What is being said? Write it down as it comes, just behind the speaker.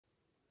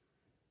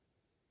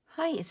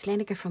Hi, it's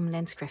Lenneke from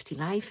Len's Crafty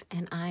Life,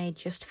 and I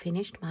just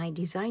finished my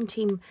design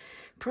team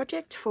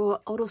project for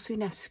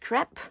Odulcina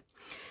Scrap.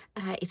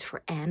 It's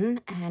for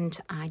Anne, and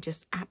I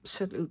just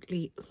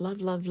absolutely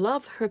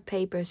love her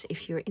papers.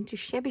 If you're into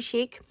shabby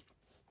chic,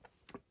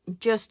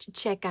 just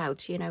check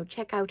out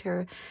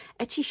her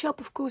Etsy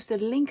shop. Of course, the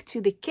link to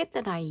the kit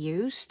that I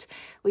used,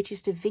 which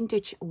is the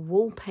vintage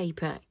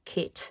wallpaper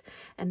kit,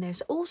 and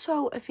there's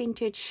also a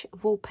vintage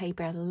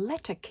wallpaper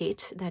letter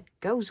kit that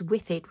goes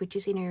with it, which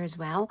is in here as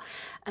well.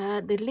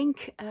 The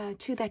link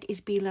to that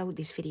is below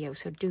this video,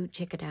 so do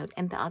check it out,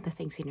 and the other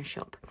things in her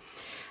shop.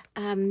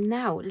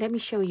 Now let me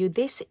show you.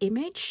 This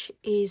image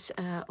is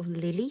of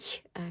Lily.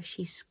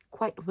 She's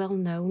quite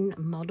well-known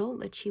model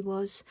that she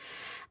was,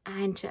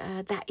 and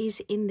that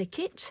is in the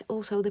kit.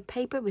 Also the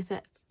paper with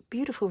the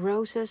beautiful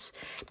roses.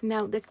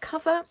 Now the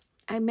cover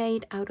I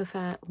made out of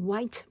a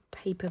white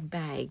paper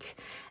bag,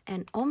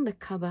 and on the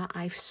cover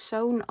I've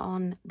sewn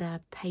on the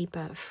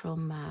paper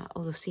from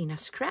Odulcina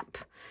Scrap.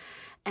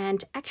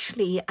 And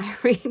actually I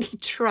really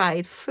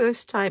tried,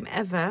 first time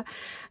ever.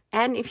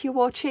 And if you're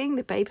watching,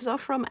 the papers are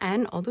from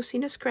Anne,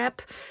 Odulcina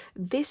Scrap.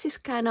 This is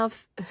kind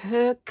of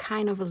her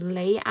kind of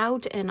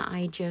layout, and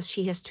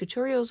she has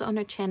tutorials on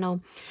her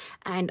channel,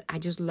 and I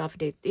just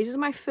loved it. This is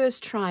my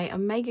first try.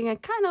 I'm making a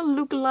kind of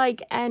look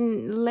like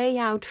Anne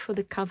layout for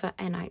the cover,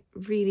 and I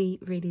really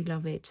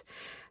love it.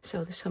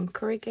 So there's some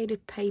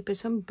corrugated paper,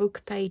 some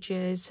book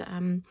pages.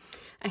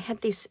 I had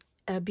this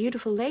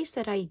beautiful lace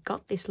that I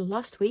got this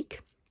last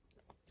week.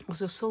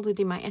 Also sold it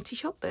in my Etsy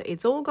shop, but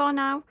it's all gone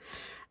now.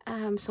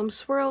 Some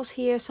swirls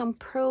here, some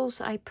pearls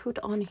I put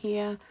on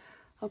here.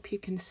 Hope you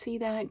can see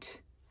that.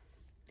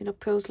 Little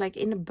pearls, like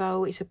in a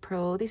bow is a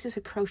pearl. This is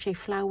a crochet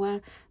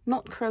flower,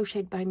 not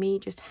crocheted by me,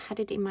 just had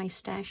it in my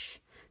stash.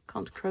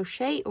 Can't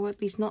crochet, or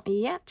at least not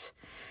yet.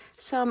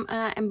 Some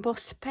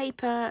embossed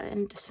paper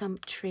and some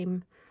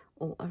trim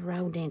all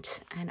around it,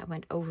 and I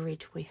went over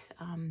it with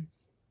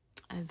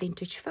a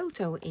vintage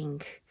photo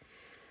ink.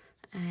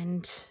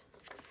 And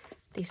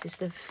this is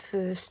the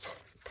first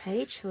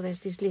page. So there's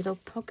this little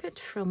pocket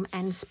from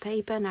Anne's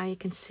paper. Now you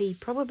can see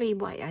probably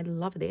why I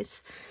love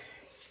this.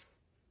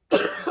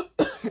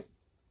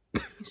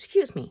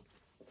 Excuse me.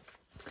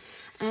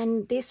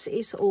 And this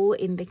is all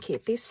in the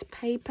kit. This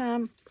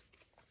paper,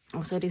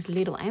 also this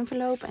little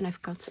envelope, and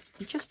I've got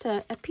just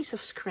a piece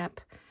of scrap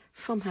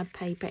from her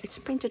paper. It's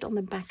printed on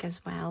the back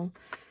as well.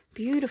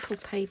 Beautiful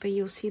paper.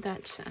 You'll see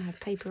that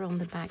paper on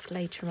the back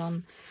later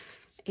on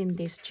in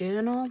this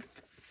journal.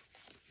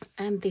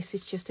 And this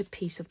is just a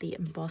piece of the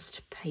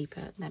embossed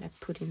paper that I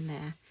put in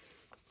there.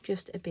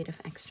 Just a bit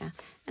of extra.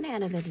 And I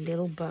added a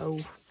little bow.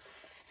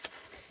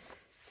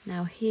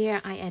 Now here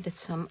I added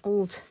some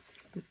old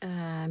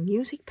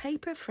music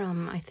paper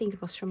from, I think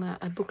it was from a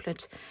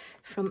booklet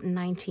from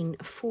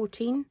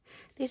 1914.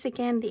 This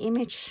again, the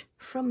image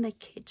from the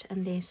kit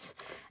and this.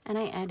 And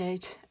I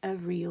added a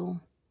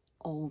real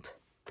old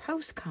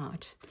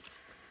postcard.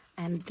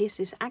 And this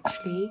is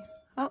actually,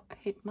 oh, I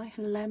hit my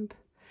lamp.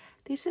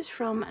 This is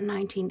from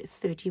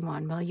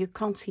 1931. Well, you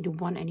can't see the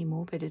one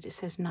anymore, but it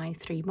says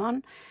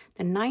 931.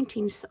 The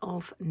 19th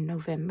of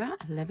November,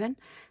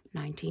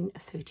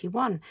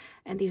 1931.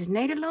 And this is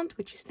Nederland,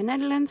 which is the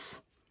Netherlands.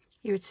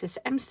 Here it says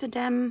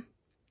Amsterdam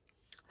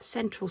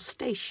Central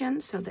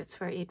Station. So that's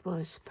where it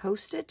was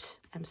posted.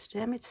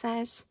 Amsterdam, it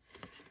says.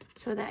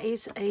 So that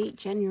is a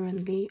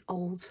genuinely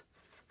old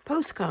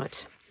postcard.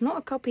 Not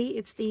a copy,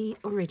 it's the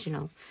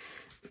original.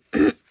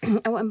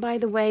 Oh, and by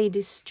the way,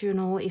 this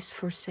journal is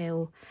for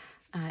sale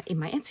in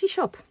my Etsy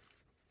shop,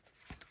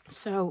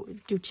 so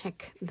do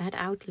check that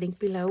out, link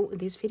below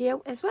this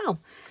video as well.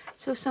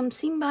 So some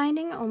seam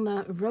binding on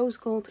the rose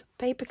gold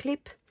paper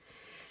clip.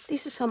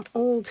 This is some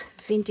old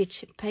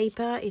vintage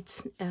paper.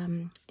 It's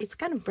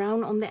kind of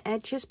brown on the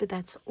edges, but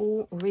that's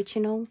all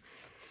original.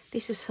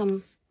 This is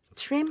some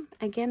trim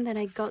again that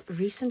I got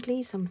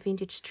recently, some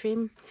vintage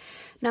trim.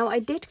 Now I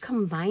did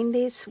combine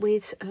this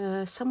with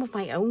some of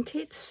my own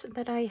kits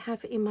that I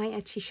have in my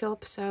Etsy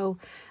shop. So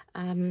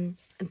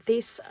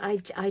this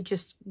I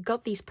just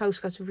got these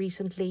postcards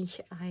recently.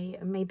 I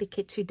made the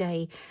kit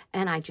today,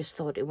 and I just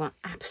thought it went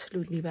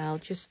absolutely well.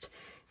 Just,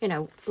 you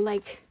know,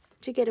 like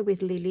together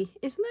with Lily.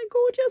 Isn't that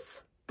gorgeous?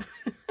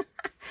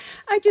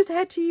 I just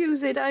had to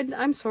use it.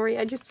 I'm sorry,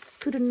 I just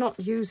could not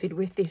use it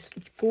with this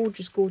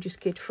gorgeous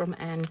kit from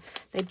Anne.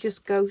 They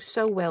just go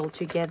so well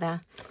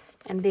together.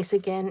 And this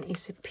again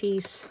is a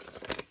piece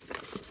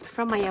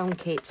from my own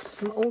kit.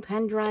 Some old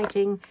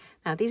handwriting.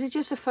 Now this is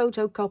just a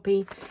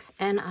photocopy,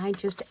 and I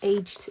just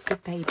aged the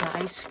paper.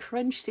 I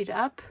scrunched it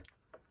up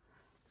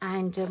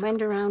and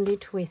went around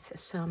it with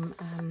some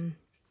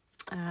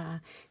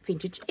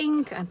vintage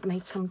ink. I've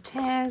made some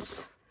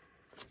tears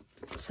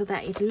so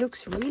that it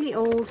looks really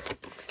old,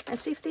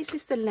 as if this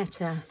is the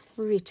letter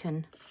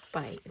written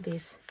by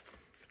this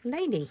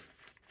lady.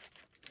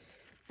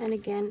 And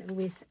again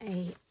with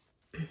a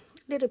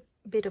little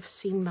bit of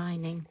seam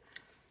binding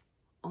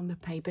on the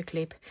paper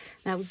clip.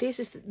 Now this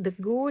is the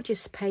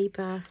gorgeous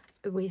paper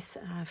with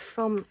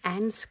from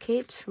Anne's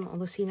kit from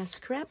Odulcina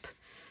Scrap.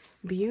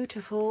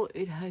 beautiful.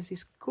 It has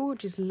this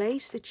gorgeous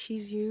lace that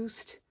she's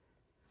used.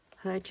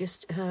 Her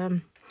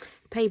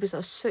papers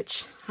are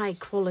such high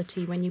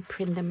quality when you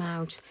print them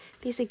out.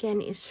 This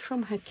again is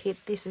from her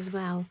kit. This as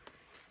well,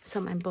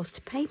 some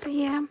embossed paper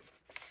here.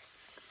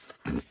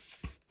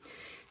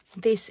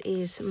 This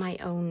is my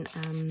own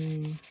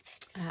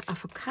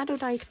avocado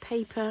dyed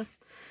paper,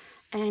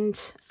 and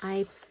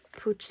I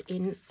put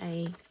in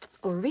a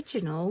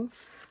original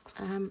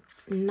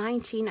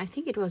 19, I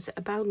think it was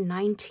about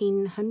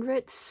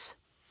 1900s,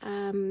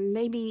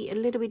 maybe a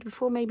little bit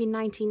before, maybe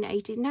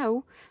 1980,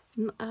 no,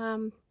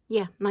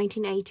 yeah,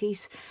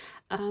 1980s,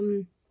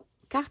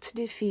 carte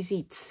de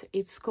visite.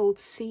 It's called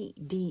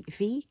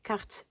CDV,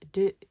 carte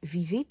de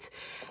visite.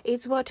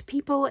 It's what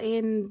people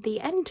in the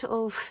end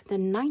of the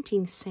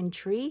 19th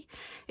century,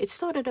 it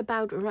started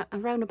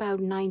around about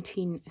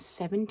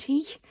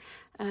 1970,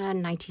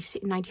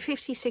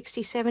 1950,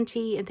 60,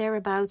 70,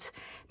 thereabouts.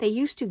 They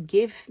used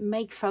to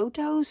make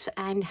photos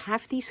and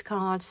have these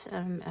cards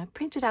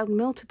printed out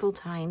multiple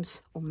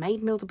times or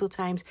made multiple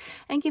times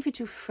and give it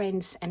to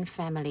friends and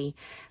family.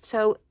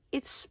 So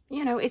it's,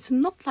 you know, it's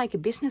not like a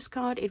business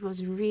card. It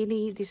was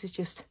really, this is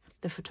just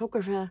the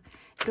photographer.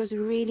 It was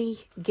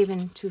really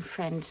given to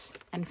friends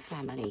and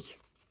family.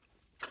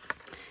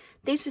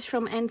 This is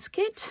from Anne's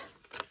kit.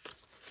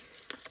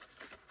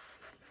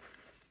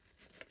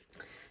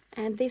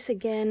 And this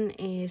again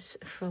is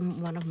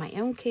from one of my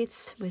own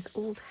kits with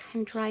old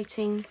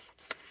handwriting.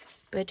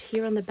 But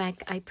here on the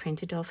back I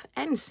printed off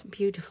Anne's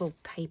beautiful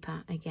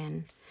paper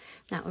again.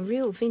 Now a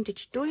real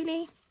vintage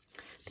doily.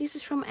 This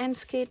is from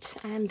Anne's kit,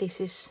 and this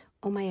is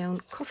on my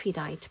own coffee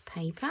dyed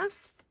paper.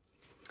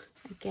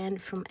 Again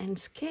from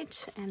Anne's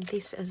kit, and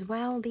this as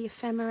well, the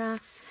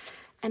ephemera.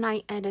 And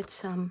I added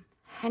some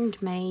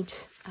handmade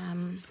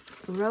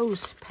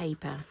rose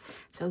paper.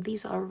 So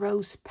these are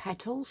rose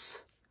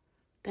petals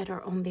that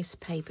are on this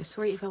paper.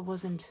 Sorry if I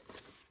wasn't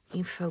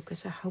in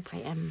focus. I hope I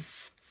am.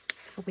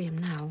 I hope I am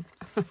now.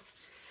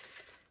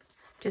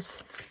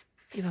 Just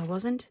if I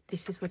wasn't,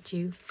 this is what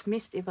you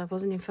missed if I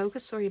wasn't in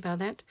focus. Sorry about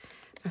that.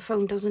 My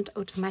phone doesn't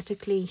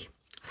automatically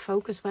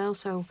focus well,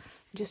 so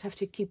I just have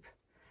to keep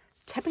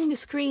tapping the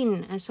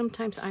screen, and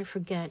sometimes I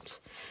forget.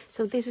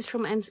 So this is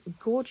from Anne's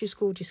gorgeous,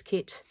 gorgeous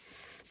kit.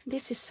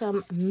 This is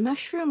some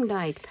mushroom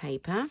dyed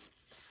paper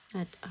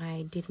that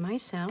I did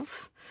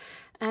myself.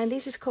 And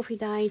this is coffee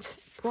dyed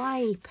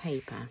brie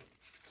paper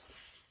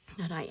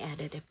that I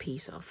added a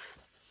piece of.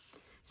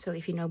 So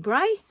if you know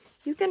brie,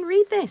 you can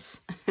read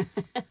this.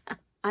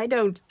 I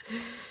don't.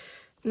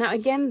 Now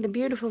again, the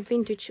beautiful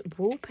vintage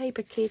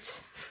wallpaper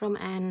kit from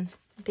Anne.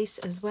 This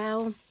as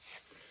well.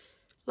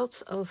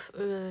 Lots of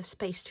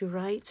space to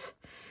write.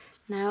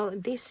 Now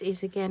this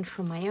is again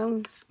from my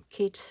own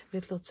kit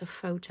with lots of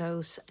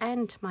photos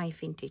and my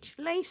vintage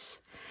lace.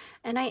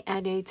 And I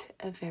added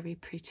a very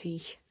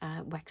pretty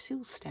wax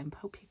seal stamp.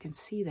 Hope you can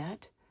see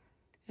that.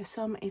 There's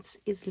some, it's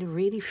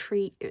really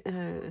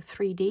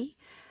 3D.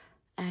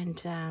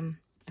 And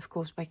of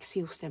course, wax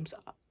seal stamps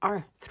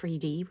are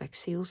 3D wax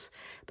seals,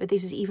 but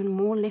this is even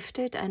more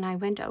lifted. And I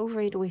went over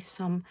it with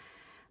some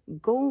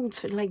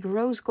gold, like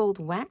rose gold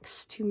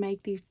wax, to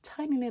make these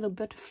tiny little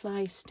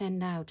butterflies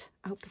stand out.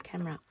 I hope the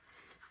camera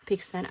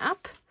picks that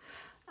up.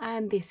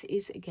 And this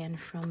is again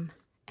from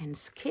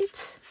Anne's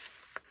kit.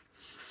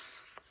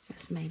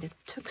 Just made a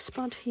tuck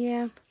spot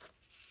here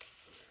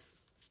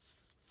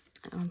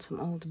on some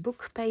old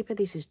book paper.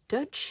 This is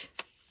Dutch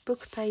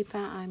book paper.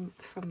 I'm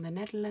from the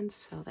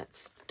Netherlands, so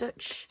that's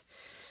Dutch.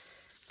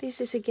 This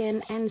is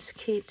again Anne's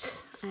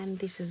kit, and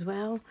this as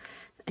well.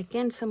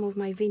 Again, some of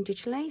my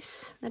vintage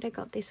lace that I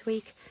got this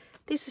week.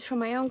 This is from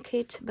my own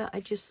kit, but I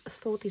just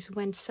thought this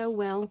went so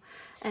well,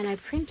 and I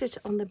printed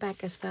on the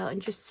back as well.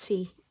 And just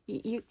see,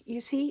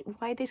 you see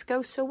why this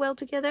goes so well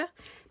together?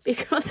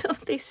 Because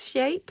of this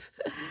shape.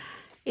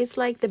 It's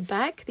like the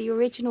back, the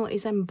original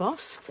is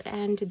embossed,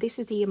 and this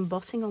is the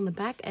embossing on the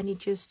back, and it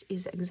just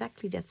is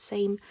exactly that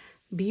same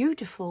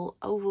beautiful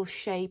oval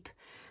shape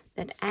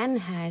that Anne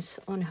has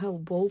on her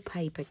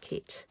wallpaper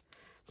kit.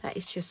 That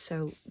is just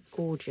so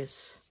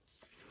gorgeous.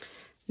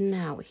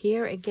 Now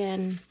here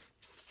again,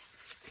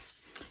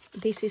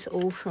 this is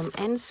all from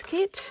Anne's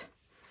kit,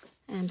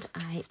 and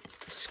I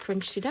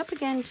scrunched it up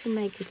again to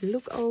make it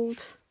look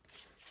old.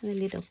 And a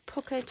little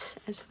pocket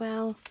as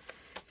well.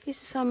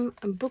 This is some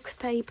book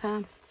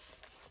paper.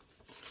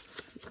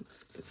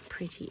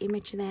 Pretty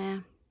image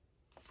there.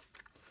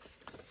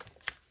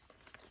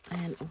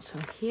 And also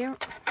here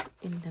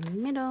in the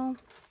middle.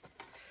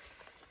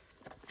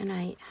 And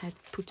I had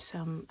put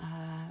some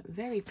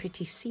very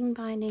pretty seam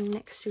binding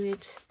next to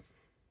it.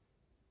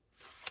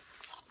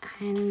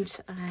 And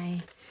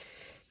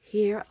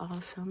here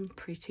are some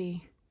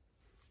pretty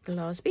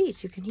glass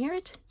beads. You can hear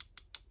it.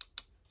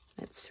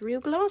 That's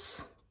real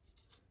glass.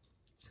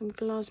 Some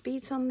glass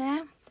beads on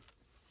there.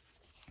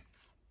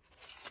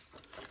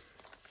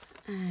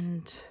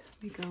 And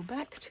we go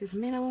back to the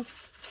middle.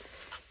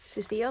 This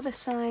is the other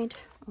side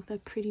of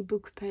that pretty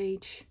book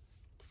page.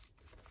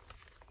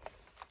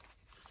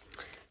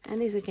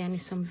 And this again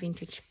is some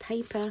vintage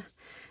paper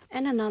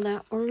and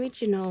another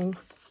original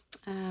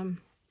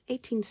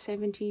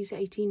 1870s,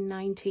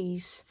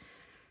 1890s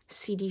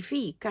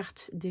CDV,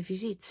 carte de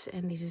visite.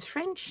 And this is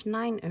French,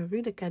 9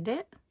 Rue de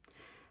Cadet.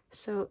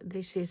 So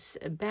this is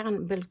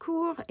Bern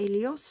Belcourt,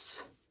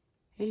 Helios.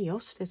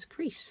 Helios, that's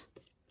Greece.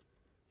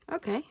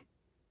 Okay.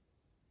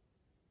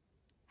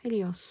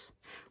 Helios.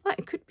 Well,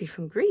 it could be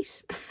from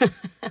Greece.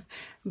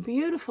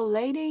 Beautiful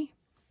lady.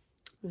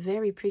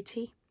 Very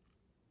pretty.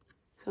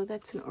 So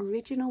that's an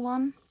original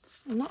one,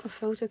 not a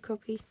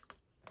photocopy.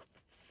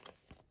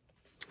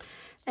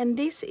 And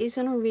this is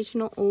an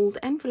original old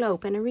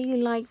envelope, and I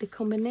really like the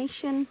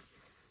combination,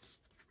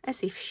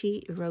 as if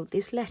she wrote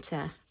this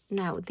letter.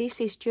 Now, this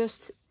is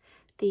just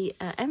the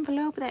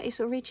envelope that is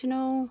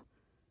original,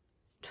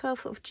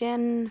 12th of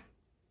Jan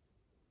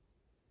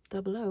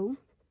 00.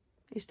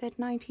 Is that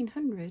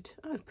 1900?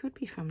 Oh, it could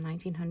be from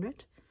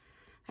 1900.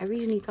 I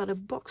recently got a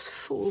box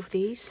full of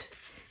these,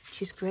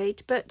 which is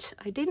great, but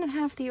I didn't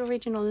have the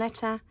original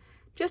letter,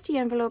 just the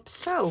envelope,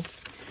 so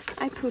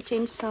I put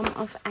in some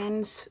of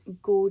Anne's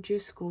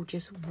gorgeous,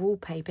 gorgeous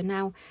wallpaper.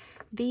 Now,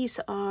 these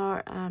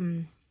are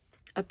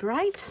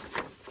upright.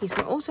 These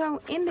are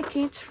also in the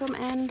kit from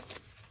Anne.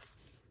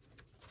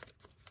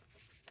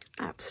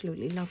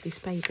 Absolutely love these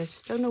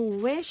papers. Don't know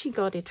where she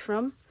got it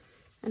from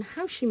and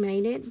how she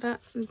made it, but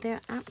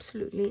they're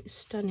absolutely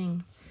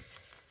stunning.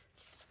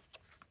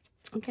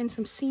 Again,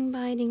 some seam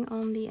binding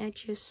on the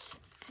edges.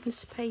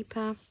 This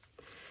paper.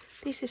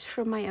 This is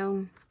from my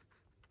own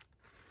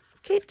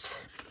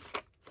kit.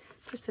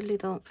 Just a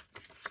little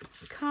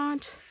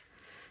card.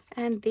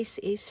 And this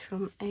is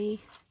from the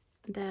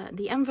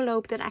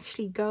envelope that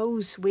actually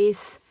goes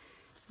with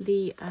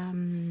the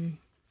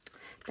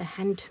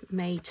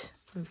handmade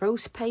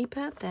rose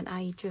paper that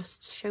I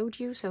just showed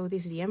you. So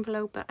this is the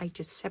envelope, but I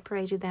just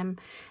separated them.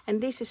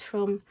 And this is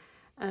from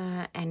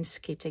Anne's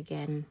kit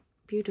again.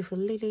 Beautiful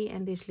lily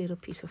and this little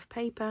piece of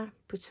paper.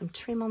 Put some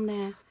trim on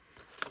there.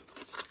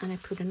 And I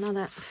put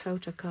another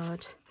photo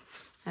card.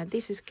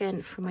 This is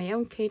again from my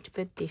own kit,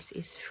 but this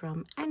is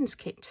from Anne's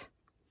kit.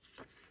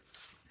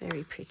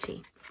 Very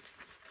pretty.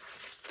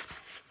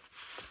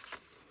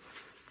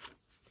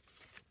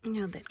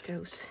 Now that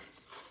goes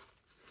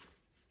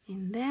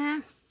in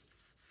there.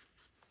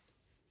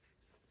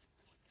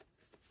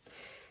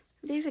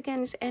 This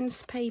again is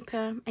Anne's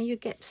paper, and you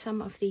get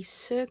some of these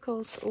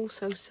circles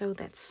also, so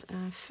that's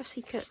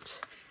fussy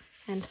cut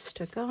and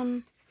stuck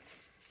on.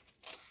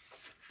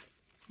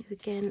 This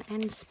again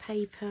Anne's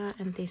paper,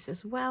 and this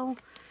as well.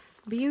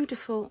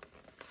 Beautiful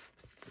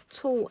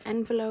tall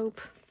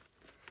envelope,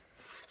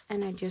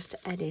 and I just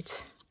added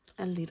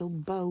a little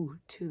bow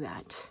to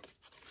that.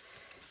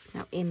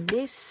 Now in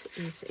this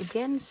is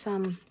again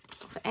some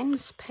of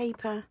Anne's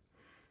paper,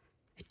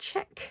 a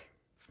check,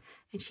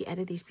 and she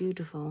added these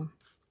beautiful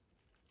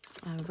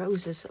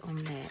roses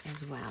on there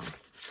as well.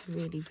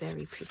 Really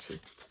very pretty.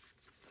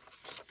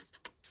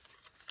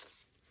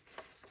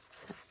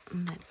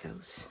 And that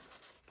goes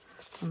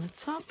on the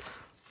top.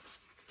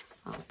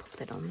 I'll pop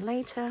that on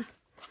later.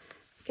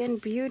 Again,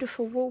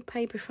 beautiful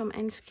wallpaper from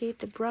Anne's kit,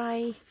 the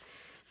Bry.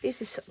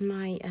 This is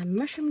my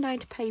mushroom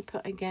dyed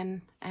paper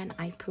again, and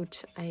I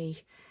put a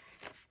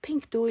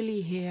pink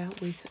doily here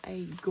with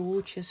a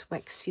gorgeous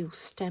wax seal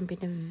stamp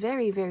in a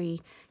very,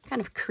 very kind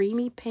of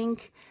creamy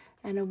pink.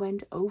 And I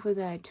went over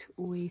that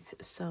with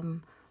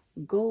some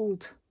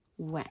gold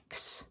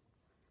wax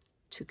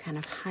to kind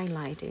of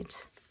highlight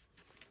it.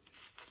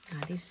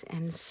 Now this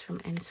ends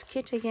from Anne's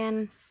kit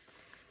again.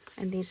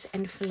 And this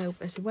envelope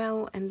as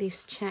well. And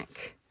this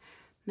check.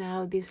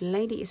 Now this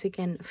lady is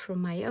again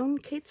from my own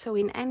kit. So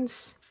in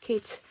Anne's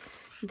kit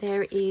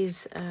there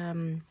is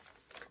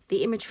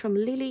the image from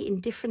Lily in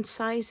different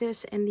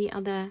sizes. And the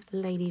other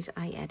ladies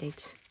I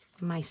added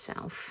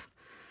myself.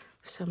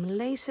 Some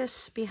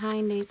laces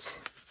behind it.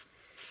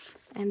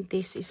 And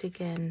this is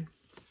again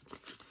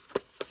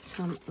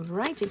some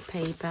writing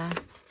paper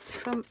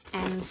from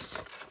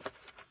Anne's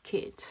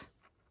kit.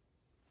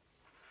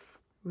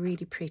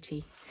 Really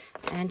pretty.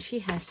 And she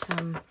has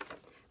some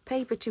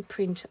paper to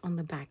print on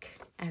the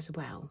back as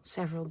well.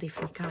 Several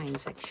different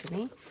kinds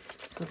actually.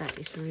 So that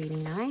is really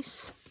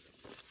nice.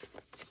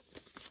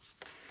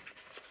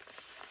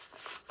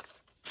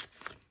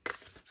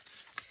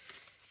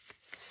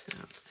 So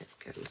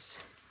that goes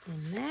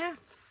in there.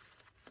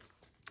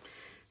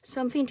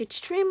 Some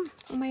vintage trim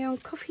on my own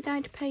coffee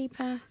dyed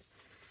paper.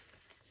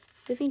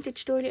 The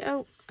vintage doily.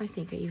 Oh, I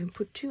think I even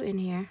put 2 in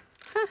here.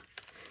 Huh,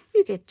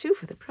 you get 2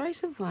 for the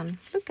price of 1.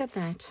 Look at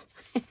that.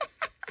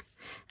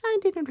 I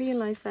didn't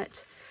realize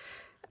that.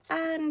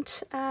 And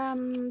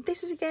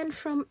this is again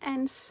from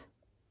Anne's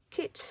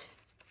kit.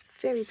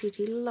 Very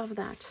pretty, love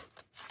that.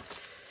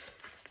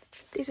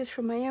 This is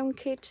from my own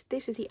kit.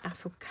 This is the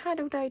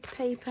avocado dyed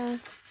paper.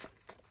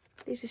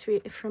 This is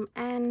really from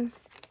Anne.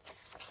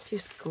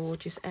 Just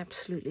gorgeous,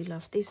 absolutely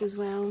love this as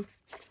well.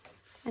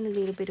 And a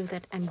little bit of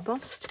that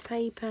embossed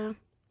paper.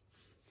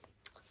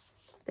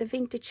 The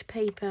vintage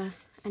paper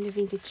and the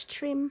vintage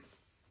trim.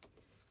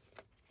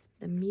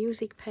 The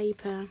music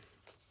paper.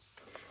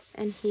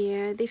 And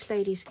here, this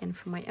lady is again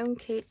from my own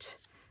kit.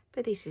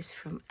 But this is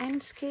from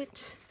Anne's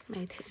kit.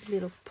 Made a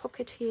little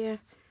pocket here,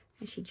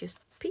 and she just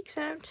peeks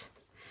out.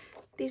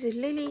 This is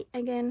Lily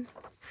again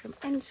from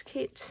Anne's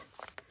kit,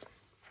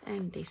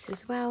 and this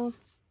as well,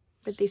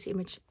 but this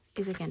image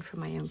is again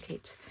from my own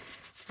kit.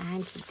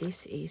 And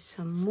this is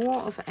some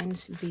more of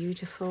Anne's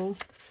beautiful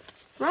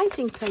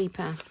writing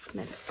paper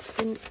that's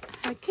in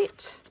her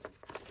kit.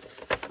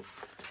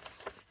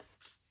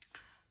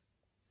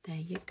 There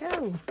you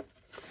go.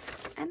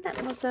 And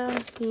that was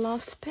the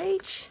last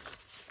page.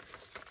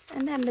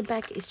 And then the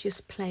back is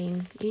just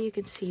plain. Here you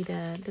can see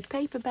the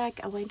paper back.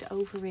 I went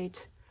over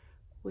it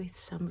with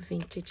some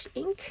vintage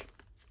ink.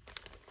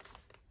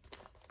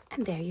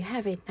 And there you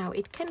have it. Now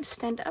it can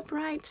stand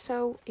upright,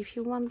 so if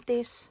you want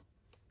this,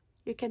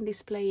 you can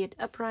display it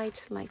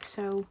upright like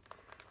so.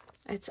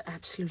 It's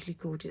absolutely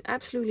gorgeous.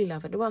 Absolutely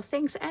love it. Well,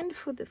 thanks Anne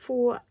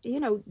for you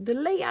know, the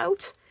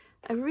layout.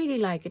 I really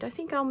like it. I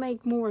think I'll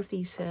make more of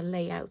these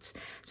layouts.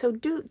 So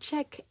do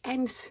check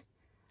Anne's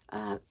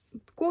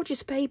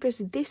gorgeous papers,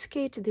 this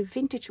kit, the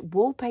vintage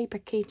wallpaper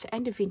kit,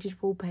 and the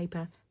vintage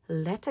wallpaper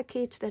letter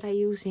kit that I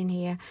use in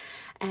here,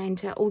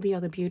 and all the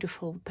other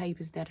beautiful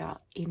papers that are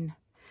in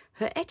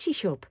her Etsy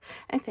shop.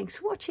 And thanks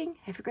for watching.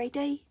 Have a great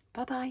day.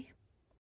 Bye bye.